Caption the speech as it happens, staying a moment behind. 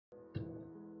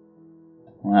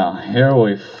Well, here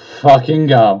we fucking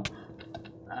go.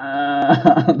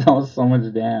 That was so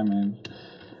much damage.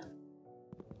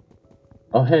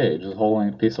 Oh hey, just holding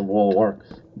a piece of wool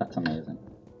works. That's amazing.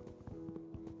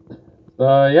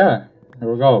 So yeah,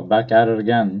 here we go, back at it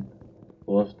again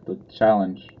with the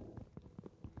challenge.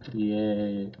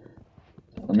 Yay.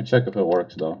 Let me check if it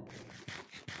works though.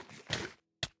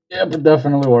 Yep, it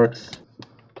definitely works.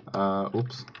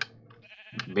 Oops.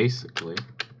 Basically,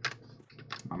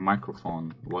 my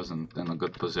microphone wasn't in a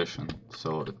good position,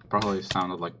 so it probably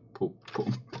sounded like poop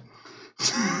poop.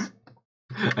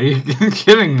 Are you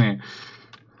kidding me?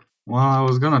 Well, I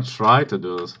was gonna try to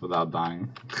do this without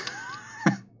dying.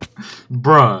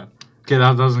 Bruh. Okay,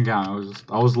 that doesn't count.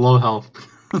 I was low health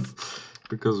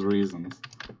because of reasons.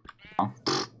 Oh,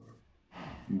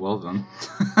 well then.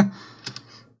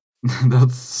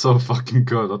 That's so fucking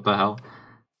good. What the hell?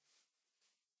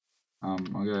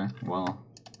 Okay, well.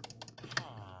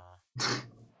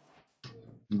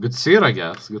 Good see it, I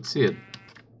guess. Good see it.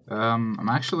 I'm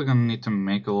actually gonna need to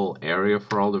make a little area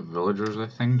for all the villagers, I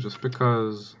think, just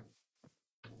because.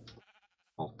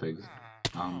 All pigs.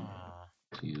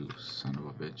 You son of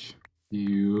a bitch.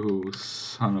 You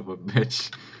son of a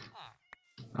bitch.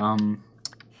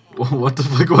 What the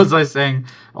fuck was I saying?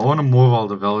 I want to move all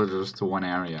the villagers to one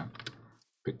area.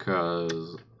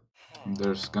 Because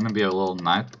there's gonna be a little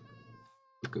night.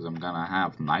 Because I'm gonna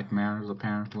have nightmares,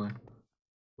 apparently.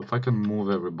 If I can move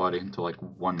everybody into, like,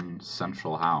 one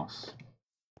central house.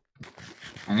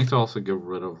 I need to also get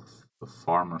rid of the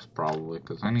farmers, probably,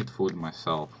 because I need food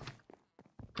myself.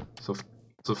 So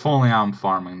if only I'm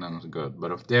farming, then it's good.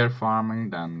 But if they're farming,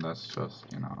 then that's just,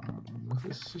 you know,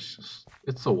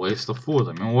 it's a waste of food.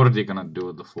 I mean, what are they gonna do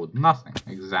with the food? Nothing,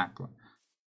 exactly.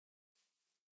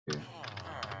 Here,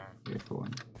 go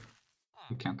in.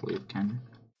 You can't leave, can you?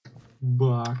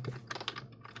 Bucket.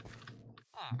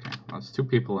 Okay, that's 2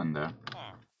 people in there.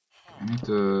 I need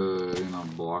to, you know,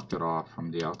 block it off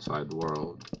from the outside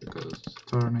world because it's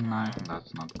turning night and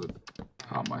that's not good.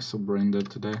 How am I so brain dead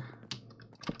today?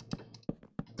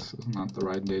 This is not the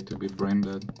right day to be brain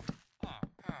dead.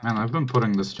 Man, I've been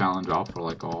putting this challenge off for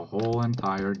like a whole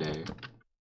entire day.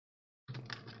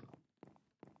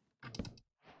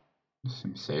 This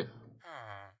seems safe.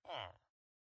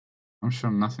 I'm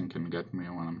sure nothing can get me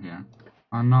when I'm here.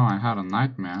 Oh no, I had a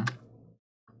nightmare.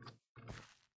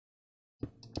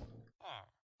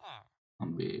 I'll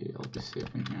be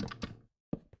safe in here.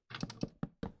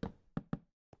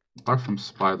 Apart from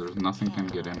spiders, nothing can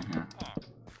get in here.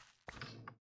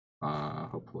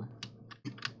 Hopefully.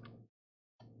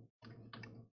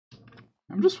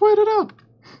 I'm just waiting up.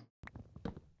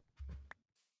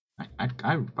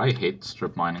 I hate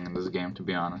strip mining in this game, to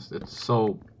be honest. It's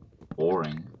so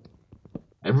boring.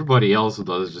 Everybody else who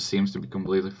does it just seems to be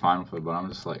completely fine with it, but I'm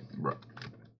just like, bro.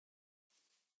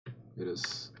 It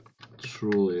is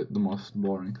truly the most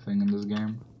boring thing in this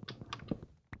game.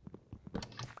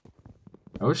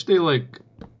 I wish they like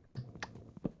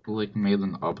made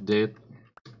an update.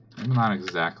 Maybe not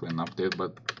exactly an update,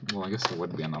 but well, I guess it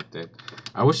would be an update.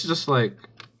 I wish just like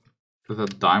the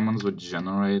diamonds would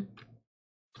generate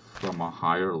from a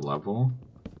higher level,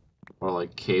 or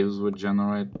like caves would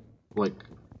generate, like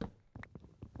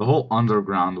the whole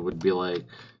underground would be like,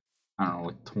 I don't know,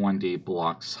 like 20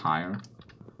 blocks higher.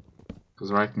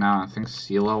 Because right now I think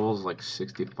sea level is like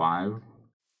 65,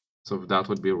 so if that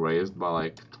would be raised by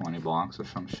like 20 blocks or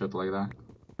some shit like that,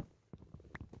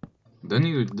 then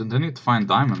you'd find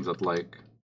diamonds at like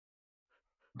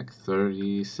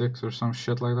 36 or some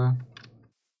shit like that.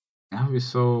 That would be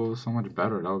so much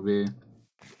better. That would be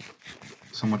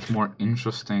so much more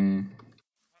interesting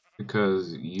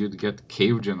because you'd get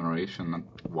cave generation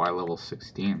at Y level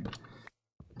 16.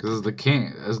 Because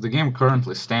as the game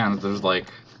currently stands, there's like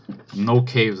no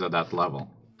caves at that level.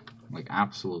 Like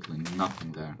absolutely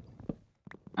nothing there.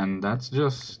 And that's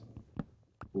just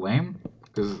lame,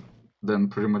 because then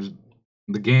pretty much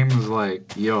the game is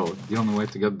like, yo, the only way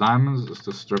to get diamonds is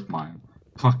to strip mine.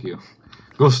 Fuck you.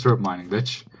 Go strip mining,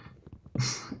 bitch.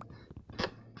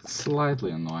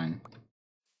 Slightly annoying.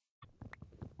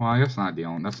 Well, I guess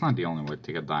that's not the only way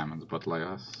to get diamonds, but like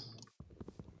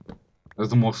that's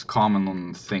the most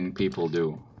common thing people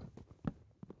do.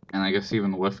 And I guess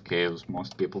even with caves,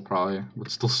 most people probably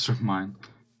would still strip mine.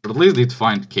 But at least they'd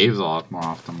find caves a lot more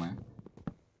oftenly.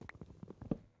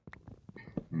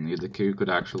 And you could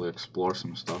actually explore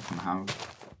some stuff and have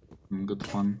some good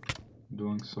fun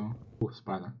doing so. Ooh,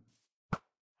 spider.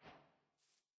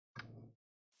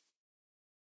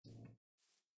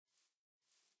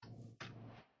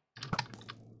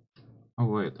 Oh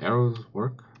wait, arrows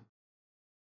work?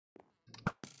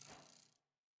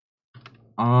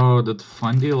 Oh, did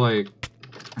Fundy like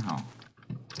Oh.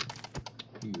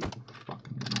 You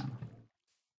fucking man.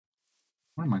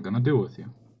 What am I gonna do with you?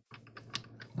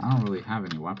 I don't really have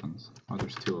any weapons. Oh,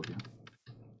 there's two of you.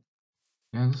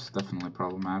 Yeah, this is definitely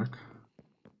problematic.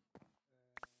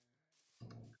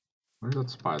 Where's that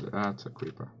spider? That's a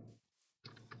creeper.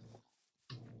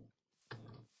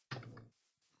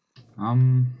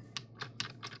 I'm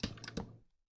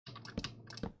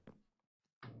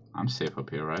safe up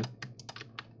here, right?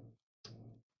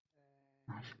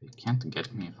 Actually, you can't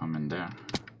get me if I'm in there.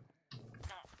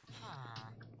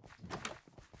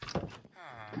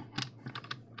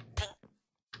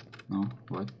 No,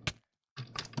 what?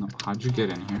 No, how'd you get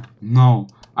in here? No,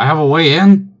 I have a way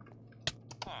in?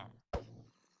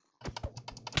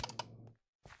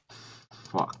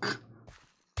 Fuck.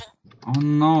 Oh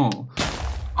no.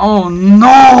 Oh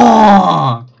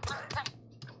no!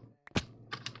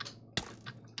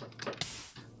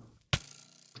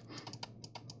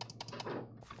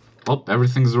 Oh,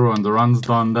 everything's ruined. The run's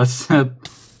done. That's it.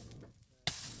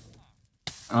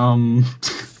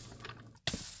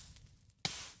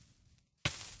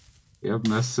 Yep,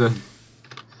 that's it.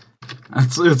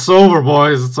 It's over,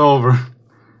 boys. It's over.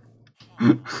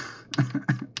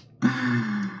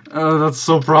 Oh, that's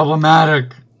so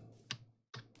problematic.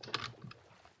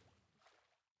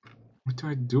 What do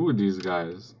I do with these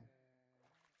guys?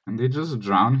 Can they just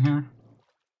drown here?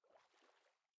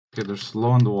 Okay, they're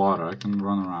slow in the water. I can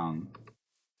run around.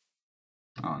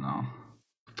 Oh no.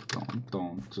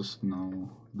 Don't. Just no.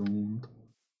 Don't.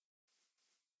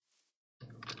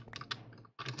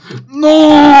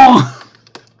 No!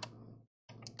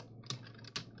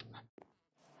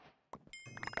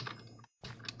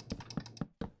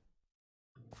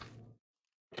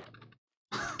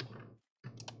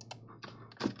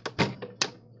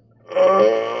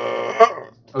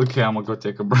 Okay, I'm gonna go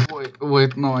take a break.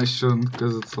 Wait, no, I shouldn't,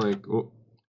 because it's like, oh.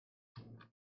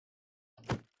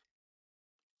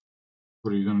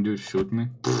 What are you gonna do, shoot me?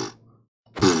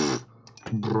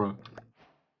 Bruh.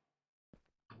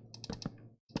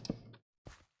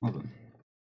 Hold on.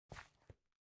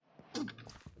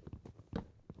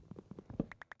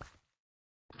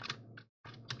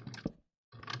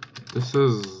 This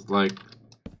is, like,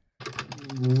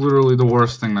 literally the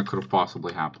worst thing that could have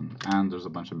possibly happened. And there's a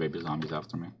bunch of baby zombies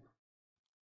after me.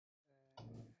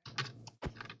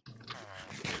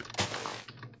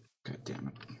 God damn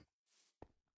it.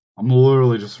 I'm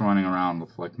literally just running around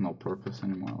with, like, no purpose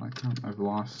anymore. Like, I've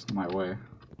lost my way.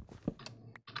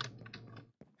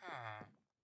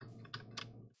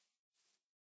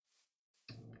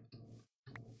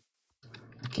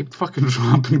 I keep fucking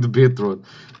dropping the beetroot.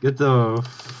 Get the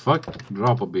fuck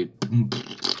drop a beat.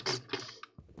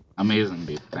 Amazing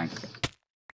beat, thanks.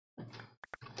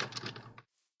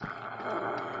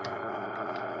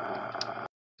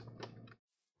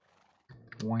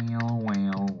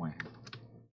 Well.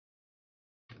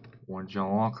 Would you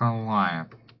look alive?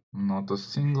 Not a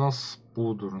single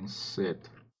spooder in sight.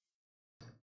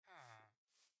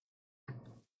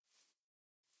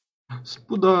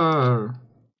 Spooder!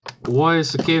 Why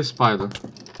is a cave spider?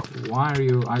 Why are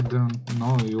you? I didn't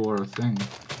know you were a thing.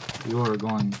 You are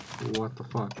going. What the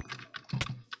fuck?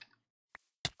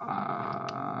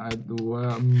 I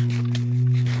don't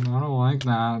like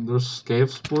that. There's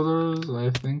cave spooters,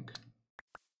 I think.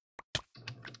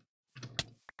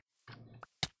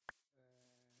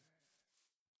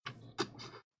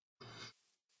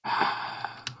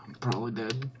 I'm probably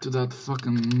dead to that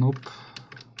fucking nope.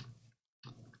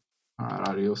 Alright,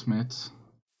 adios, mates.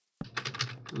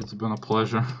 It's been a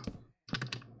pleasure.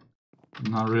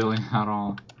 Not really at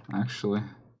all, actually.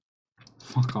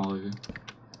 Fuck all of you.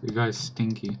 You guys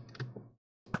stinky.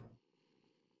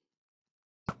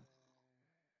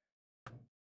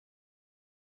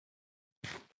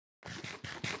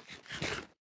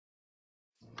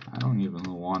 I don't even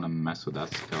want to mess with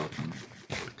that skeleton.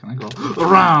 Can I go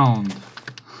around?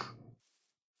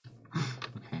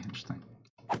 Okay, interesting.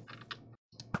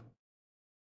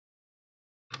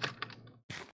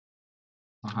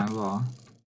 Oh, hi, law.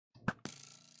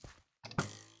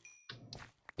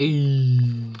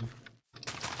 Hey.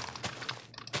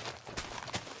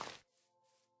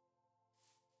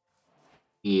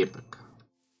 Epic.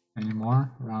 Any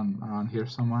more around here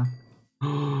somewhere?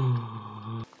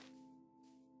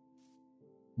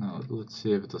 No, let's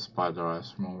see if the spider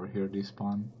eyes from over here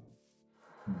despawn.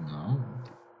 No.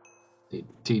 They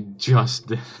just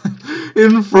did.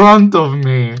 In front of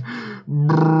me!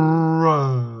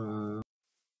 Bruh.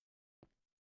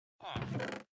 I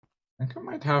think I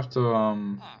might have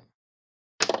to,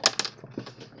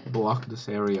 block this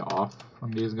area off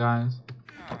from these guys.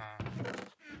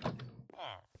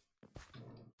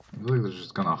 feel like they're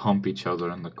just gonna hump each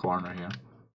other in the corner here.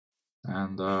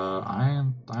 And I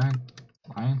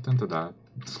ain't into that.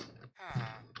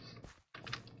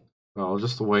 Well, I'll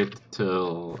just wait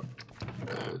till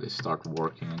they start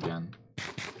working again.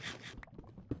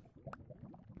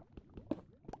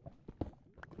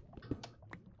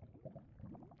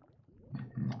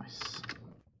 Nice.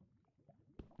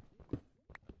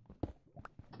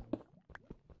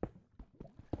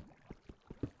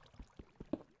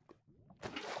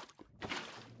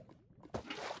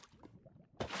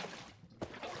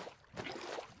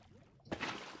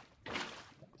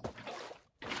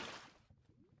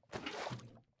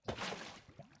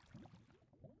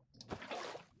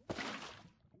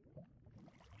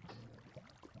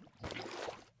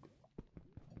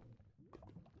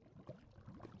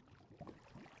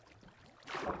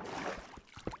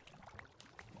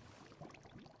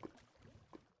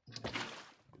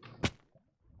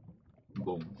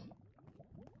 Boom.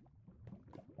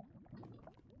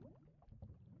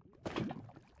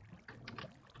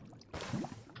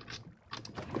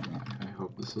 I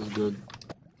hope this is good.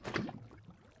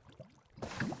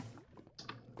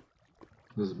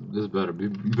 This better be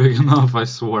big enough, I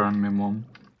swear on my mom.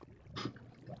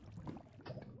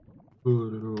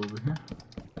 Put it over here.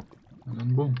 And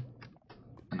then boom.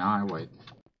 And now I wait.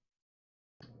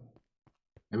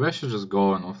 Maybe I should just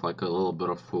go in with like a little bit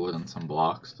of food and some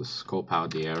blocks to scope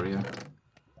out the area.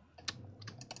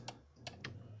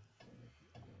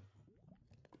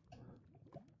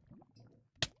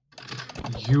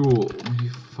 You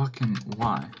fucking,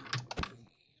 why?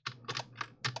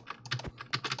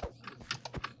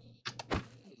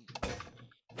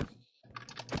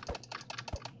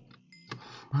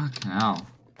 Fucking hell.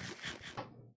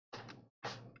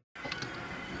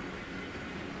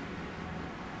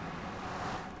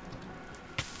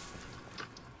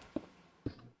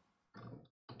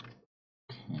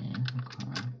 Okay.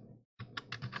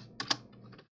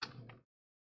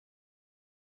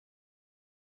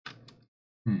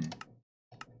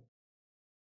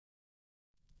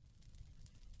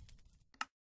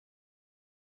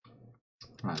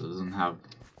 Right, it doesn't have...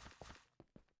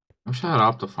 I wish I had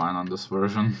Optifine on this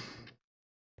version.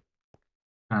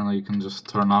 Apparently you can just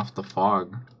turn off the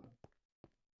fog,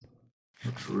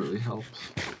 which really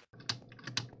helps.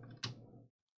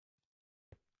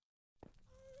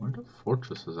 Where the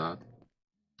fortress is at?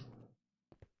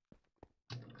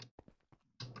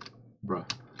 Bruh.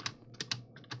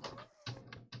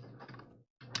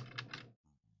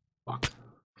 Fuck.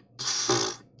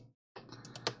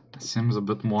 It seems a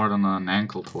bit more than an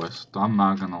ankle twist, I'm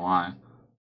not gonna lie.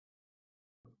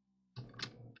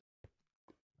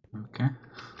 Okay.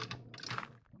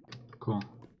 Cool.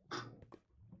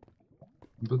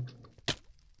 But...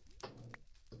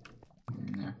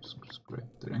 yeah, it's great.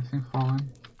 Did anything fall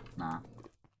in? Nah.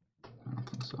 I don't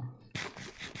think so.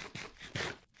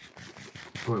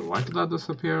 Wait, why did that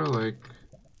disappear? Like...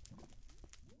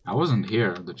 I wasn't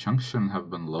here. The chunks shouldn't have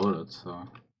been loaded, so...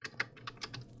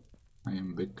 I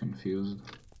am a bit confused.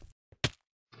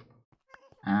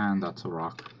 And that's a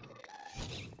rock.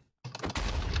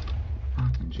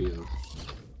 Fucking Jesus.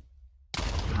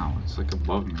 Ow, it's like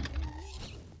above me.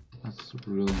 That's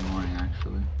really annoying,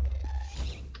 actually.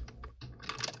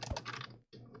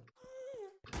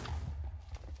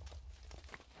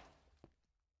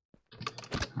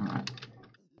 Alright.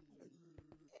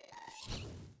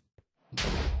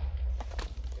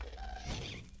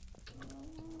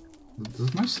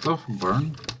 Does my stuff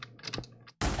burn?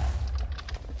 I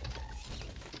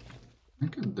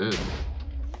think it did.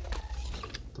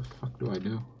 What the fuck do I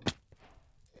do?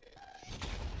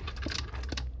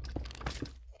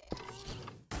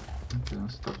 Okay,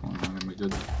 that's definitely not gonna be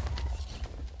good.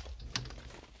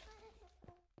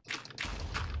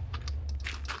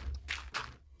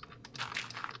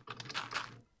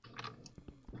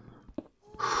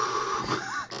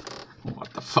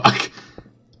 What the fuck?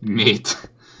 Mate.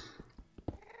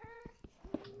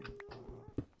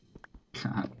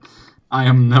 God. I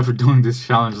am never doing these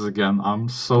challenges again. I'm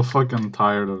so fucking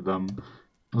tired of them.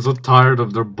 I'm so tired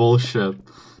of their bullshit.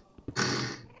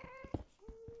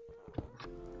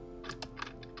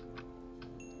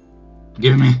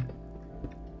 Give me.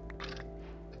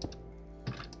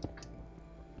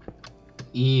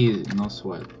 Easy, no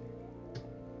sweat.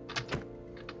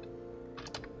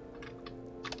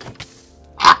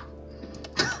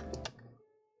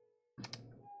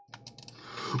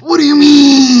 What do you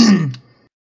mean?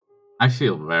 I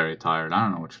feel very tired. I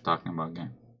don't know what you're talking about,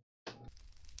 game.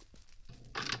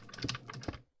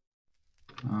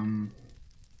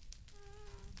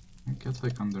 I guess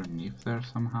like underneath there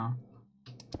somehow.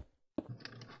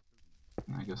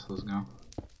 I guess let's go.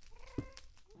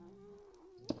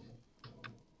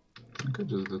 I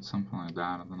just did something like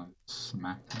that and then I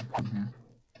smacked him from here.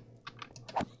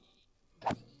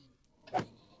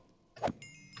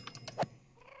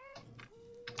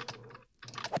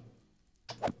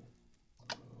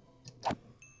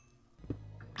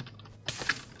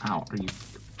 Ow,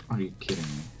 are you kidding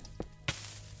me?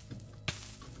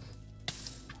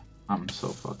 I'm so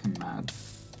fucking mad.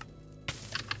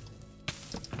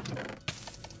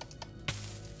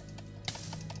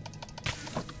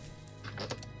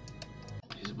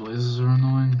 These blazes are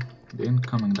annoying. They ain't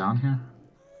coming down here.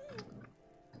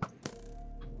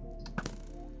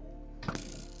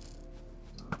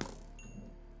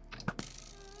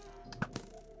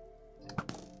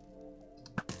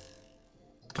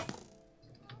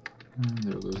 And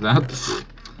there goes that.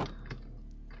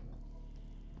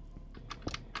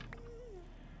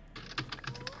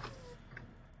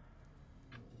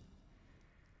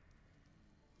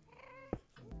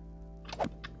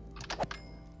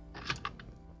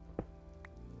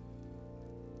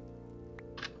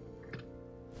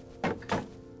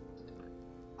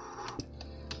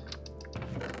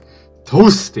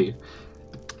 Toasty!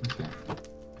 Okay.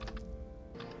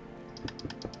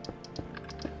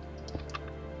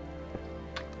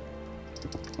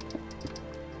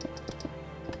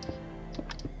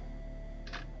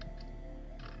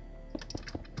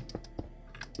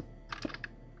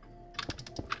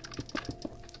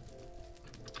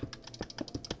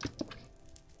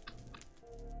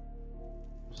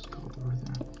 Just go over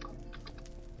there.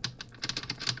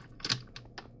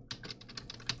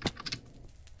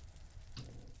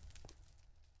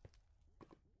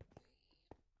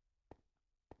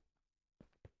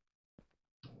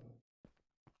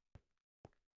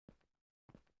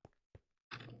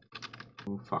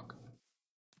 Oh fuck.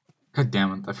 God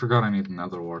damn it, I forgot I need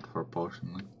another word for a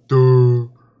potion. Like, duh!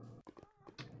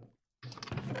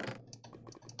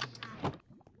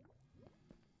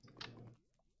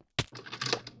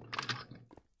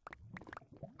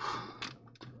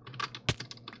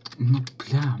 Ну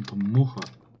бля, помуха.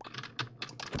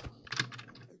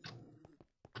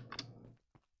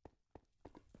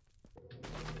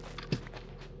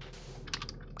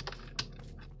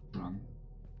 Run.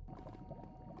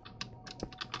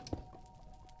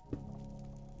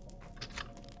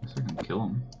 Guess I can kill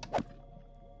him.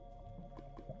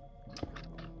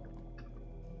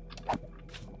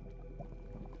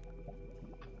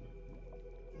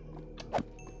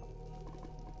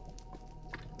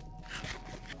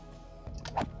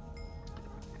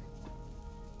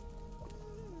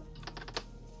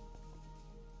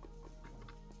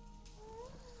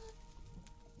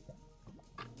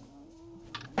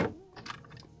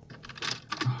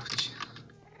 Oh, gee.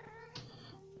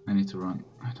 I need to run.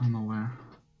 I don't know where.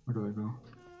 Where do I go?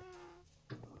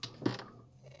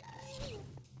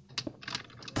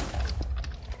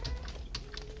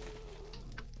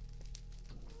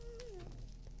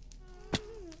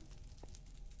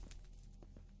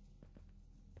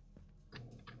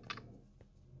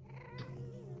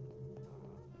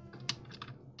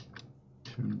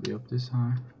 Shouldn't be up this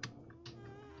high.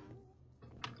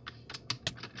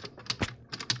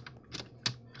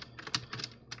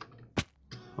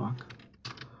 Fuck.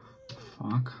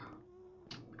 Fuck.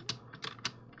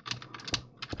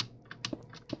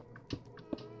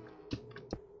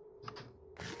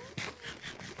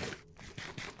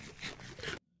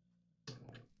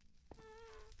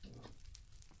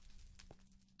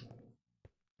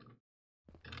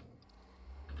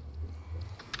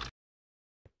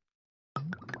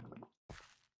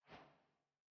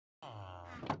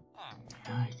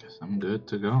 Yeah, I guess I'm good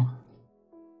to go.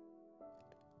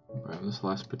 Grab this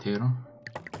last potato,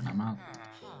 and I'm out.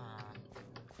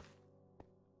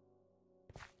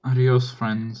 Adios,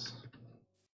 friends.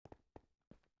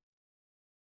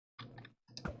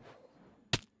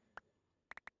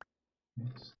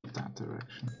 It's that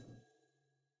direction.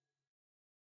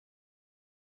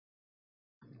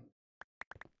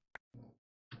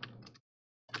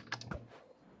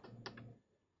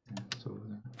 Yeah, it's over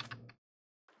there.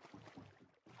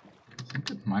 I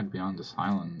think it might be on this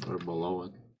island or below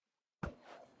it.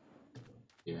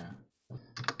 Yeah.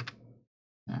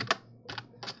 Yeah.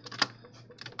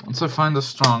 Once I find the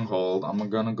stronghold, I'm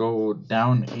gonna go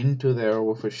down into there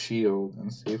with a shield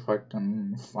and see if I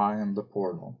can find the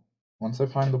portal. Once I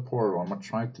find the portal, I'm gonna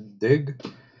try to dig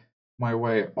my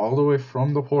way all the way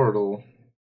from the portal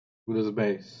to this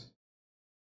base.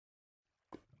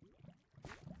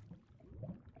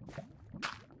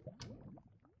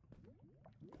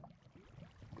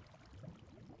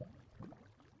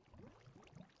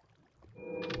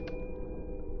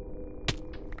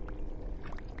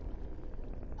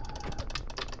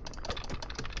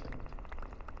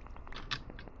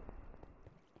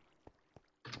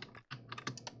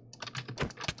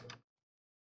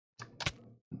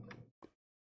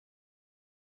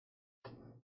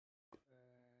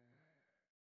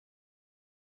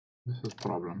 This is a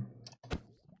problem.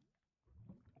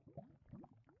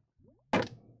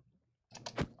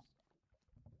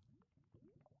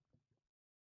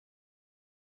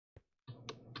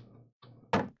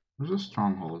 There's a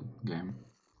stronghold game.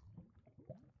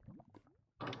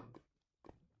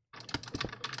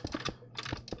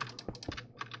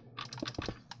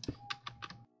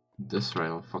 This way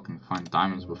I'll fucking find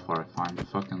diamonds before I find the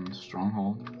fucking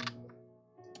stronghold.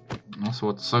 And also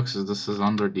what sucks is this is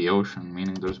under the ocean,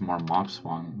 meaning there's more mobs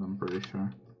spawning, I'm pretty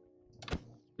sure.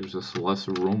 There's just less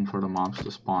room for the mobs to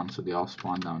spawn, so they all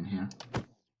spawn down here.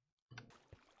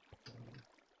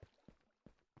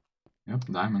 Yep,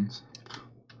 diamonds.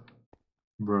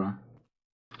 Bruh.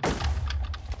 I'm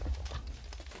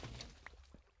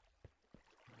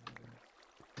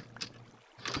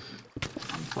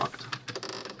fucked.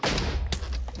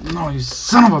 No, you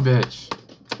son of a bitch!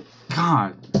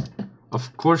 God!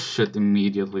 Of course shit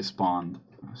immediately spawned.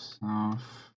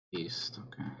 Southeast,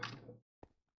 okay.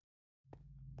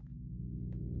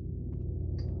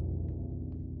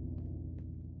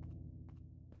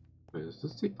 Wait, is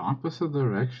this the opposite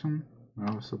direction where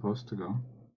I was supposed to go?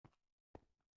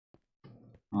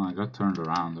 Oh, I got turned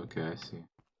around, okay, I see.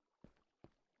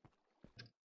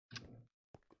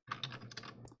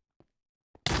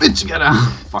 Bitch, get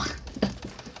out! Fuck.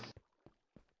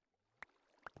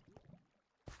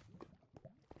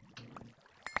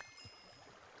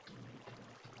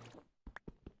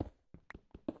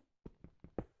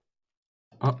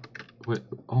 Oh, wait,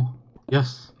 oh,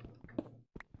 yes.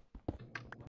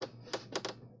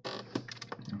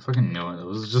 I fucking knew it. It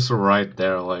was just right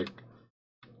there, like,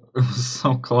 it was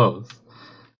so close.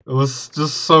 It was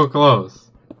just so close.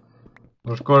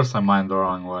 But of course I mined the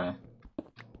wrong way.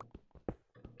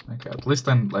 Okay, at least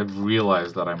I've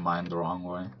realized that I mined the wrong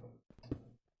way.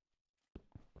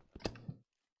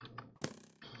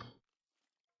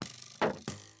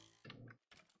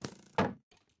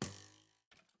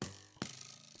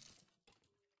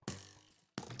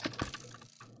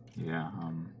 Yeah,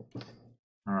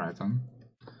 alright then.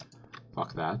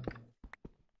 Fuck that.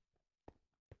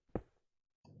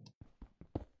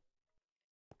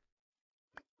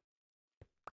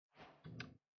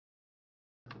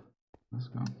 Let's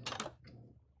go.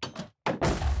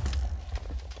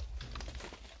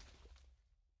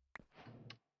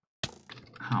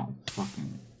 Ow,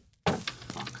 fucking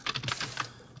fuck.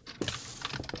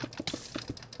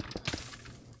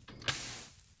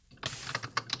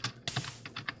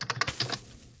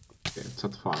 Okay, it's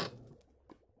at 5.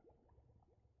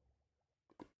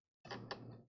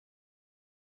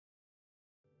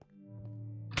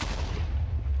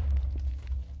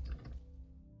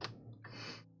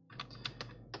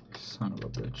 Son of a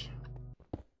bitch.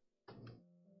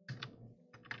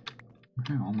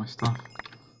 Okay, all my stuff.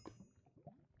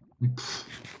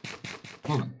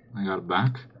 Well then, I got it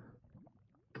back.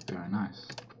 Very nice.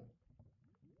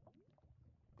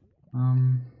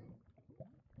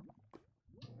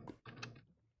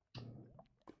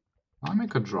 I'll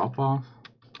make a drop off.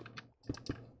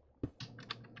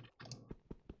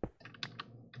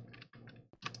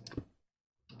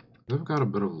 They've got a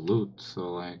bit of loot,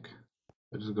 so like,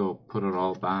 I just go put it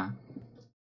all back.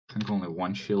 I think only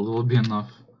one shield will be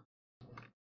enough.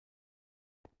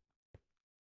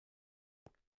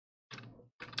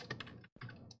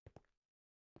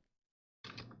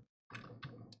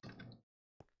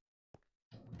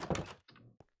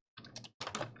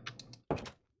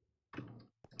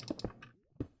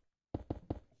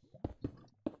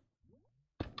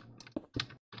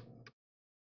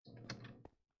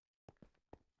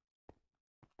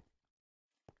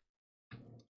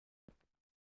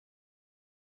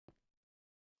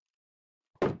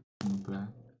 Not bad.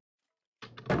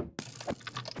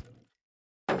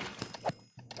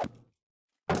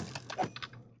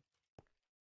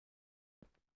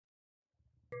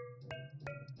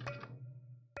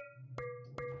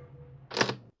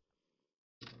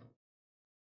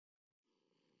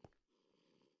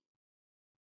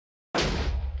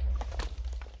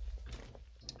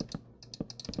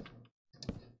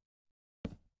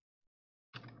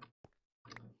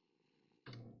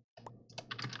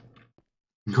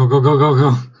 Go, go, go, go,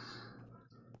 go!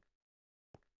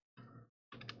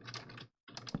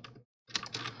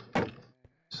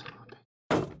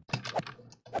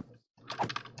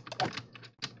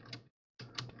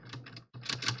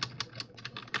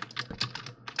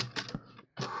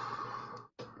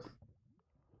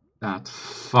 That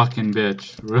fucking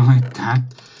bitch. Really?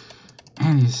 That?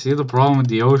 Man, you see the problem with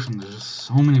the ocean? There's just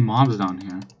so many mobs down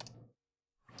here.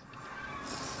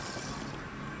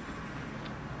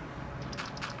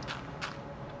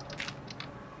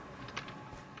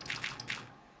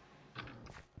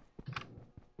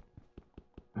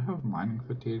 have mining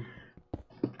fatigue?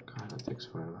 God, that takes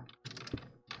forever.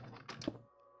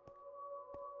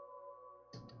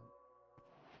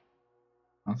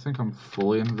 I don't think I'm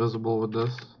fully invisible with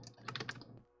this,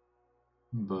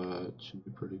 but it should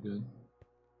be pretty good.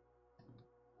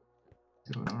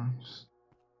 Okay, whatever.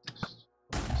 Just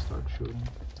start shooting.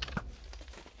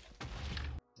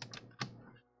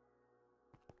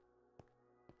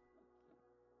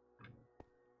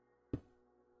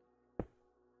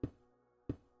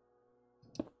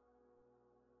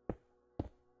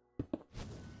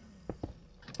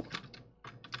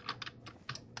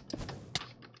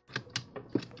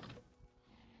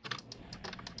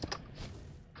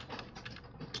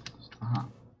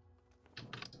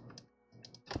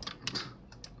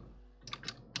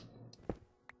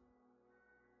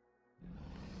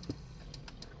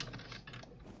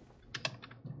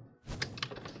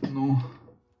 No.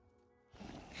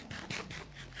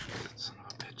 Son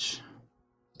of a bitch.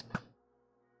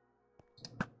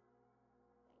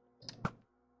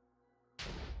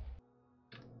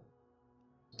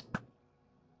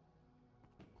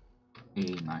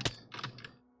 Hey, nice.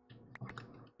 Fuck.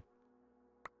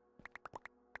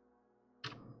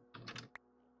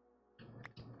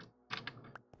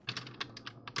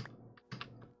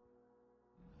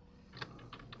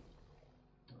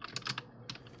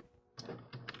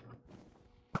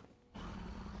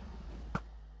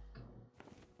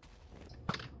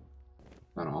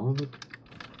 Is that all of it?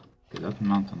 Okay, that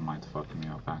mountain might fuck me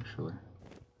up actually.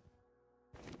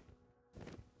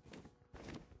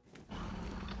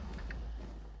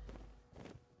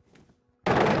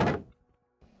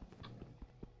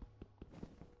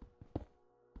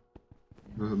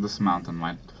 This mountain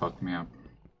might fuck me up.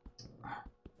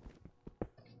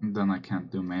 And then I can't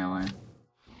do melee.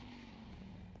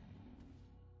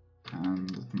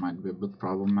 And it might be a bit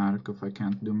problematic if I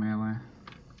can't do melee.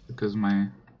 Because my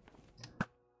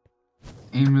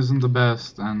aim isn't the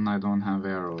best and I don't have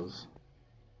arrows.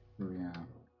 So yeah.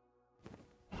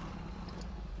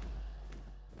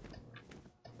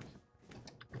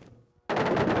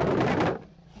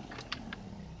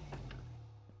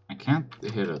 I can't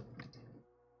hit it.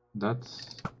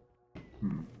 That's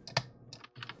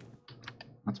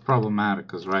that's problematic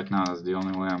because right now that's the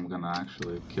only way I'm gonna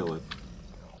actually kill it.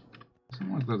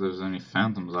 Doesn't look like there's any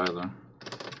phantoms either.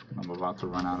 I'm about to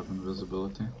run out of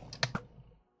invisibility.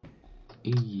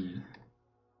 Eee.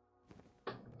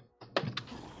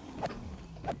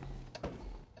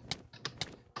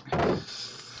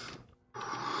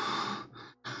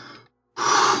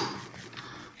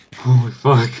 Holy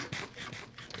fuck.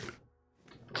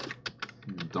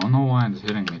 Don't know why it's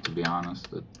hitting me, to be honest.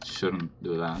 It shouldn't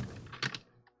do that.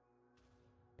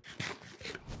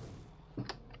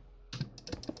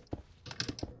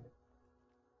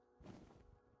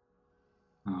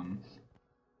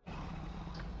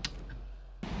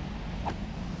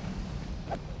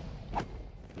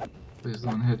 Please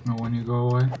don't hit me when you go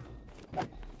away.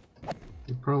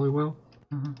 You probably will.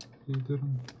 You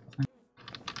didn't.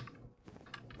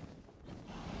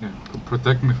 Yeah,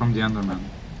 protect me from the Enderman.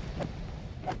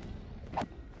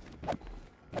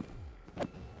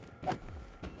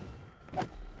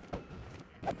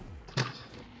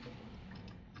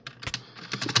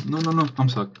 No, I'm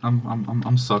sucked.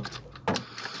 I'm sucked.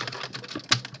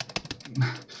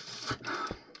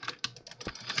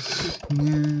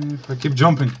 Yeah, if I keep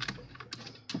jumping.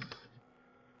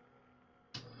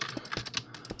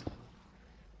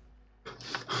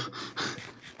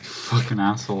 Fucking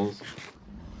assholes.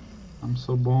 I'm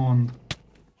so boned.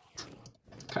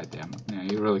 God damn it. Yeah,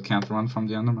 you really can't run from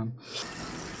the Enderman.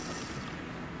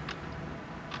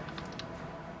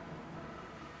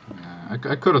 Yeah,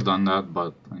 I could have done that,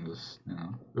 but I just, you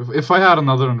know. If I had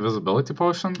another invisibility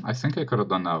potion, I think I could have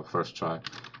done that first try.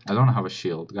 I don't have a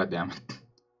shield, god damn it.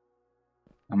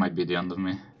 That might be the end of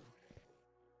me.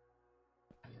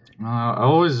 I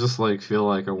always just like feel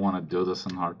like I want to do this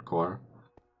in hardcore.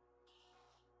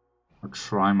 Or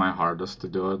try my hardest to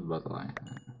do it, but like...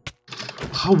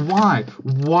 How? Why?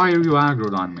 Why are you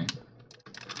aggroed on me?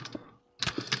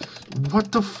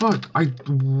 What the fuck?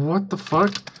 What the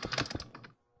fuck?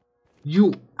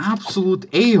 You absolute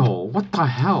a-hole! What the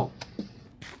hell?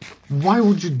 Why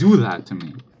would you do that to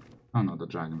me? Oh no, the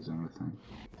dragon's in the thing.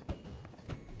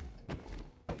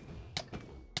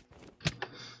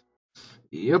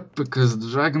 Yep, because the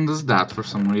dragon does that for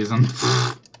some reason.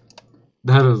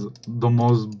 That is the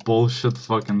most bullshit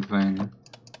fucking thing.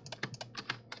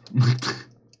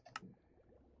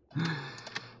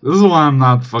 This is why I'm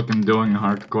not fucking doing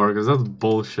hardcore, because that's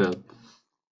bullshit.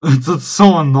 It's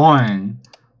so annoying.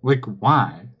 Like,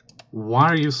 why? Why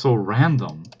are you so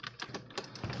random?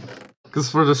 Because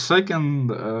for the second,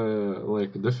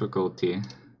 like, difficulty,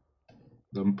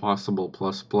 the impossible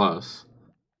plus plus,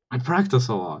 I practice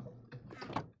a lot.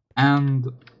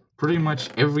 And pretty much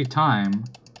every time,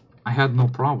 I had no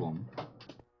problem.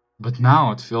 But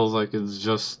now it feels like it's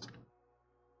just...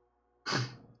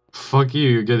 Fuck you,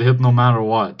 you get hit no matter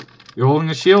what. You're holding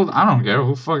a shield? I don't care,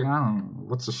 who fuck, I don't...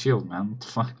 What's a shield, man? What the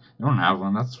fuck? You don't have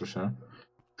one, that's for sure.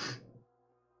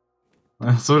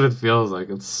 That's what it feels like,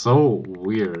 it's so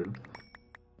weird.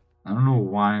 I don't know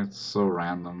why it's so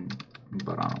random,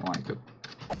 but I don't like it.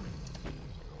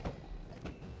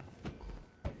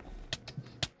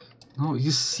 No, you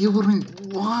see what I...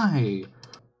 Why?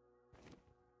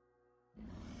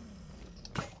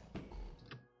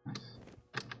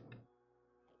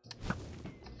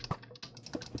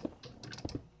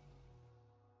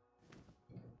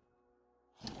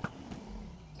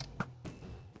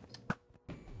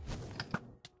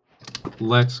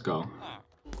 Let's go.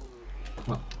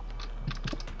 Well,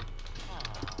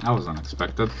 that was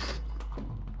unexpected.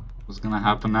 What's gonna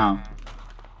happen now?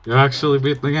 You actually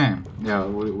beat the game. Yeah,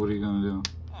 what are you gonna do?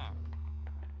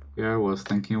 Here I was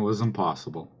thinking it was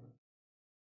impossible.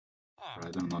 But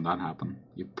I didn't know that happened.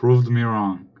 You proved me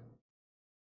wrong.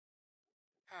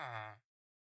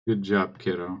 Good job,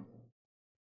 kiddo.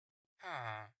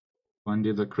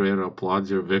 Fundy the creator applauds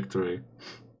your victory.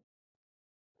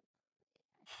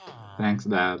 Thanks,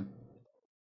 Dad.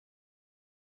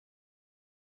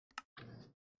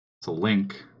 It's a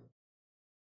link.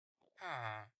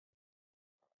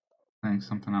 Thanks,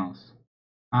 something else.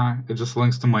 It just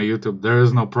links to my YouTube. There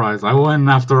is no prize. I win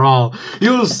after all.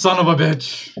 You son of a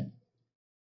bitch!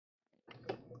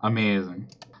 Amazing.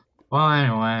 Well,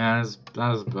 anyway,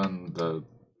 that's been the...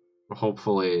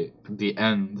 hopefully the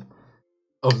end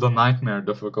of the nightmare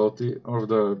difficulty, or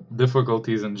the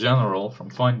difficulties in general from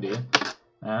Fundy.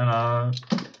 And,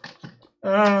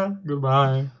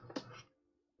 goodbye.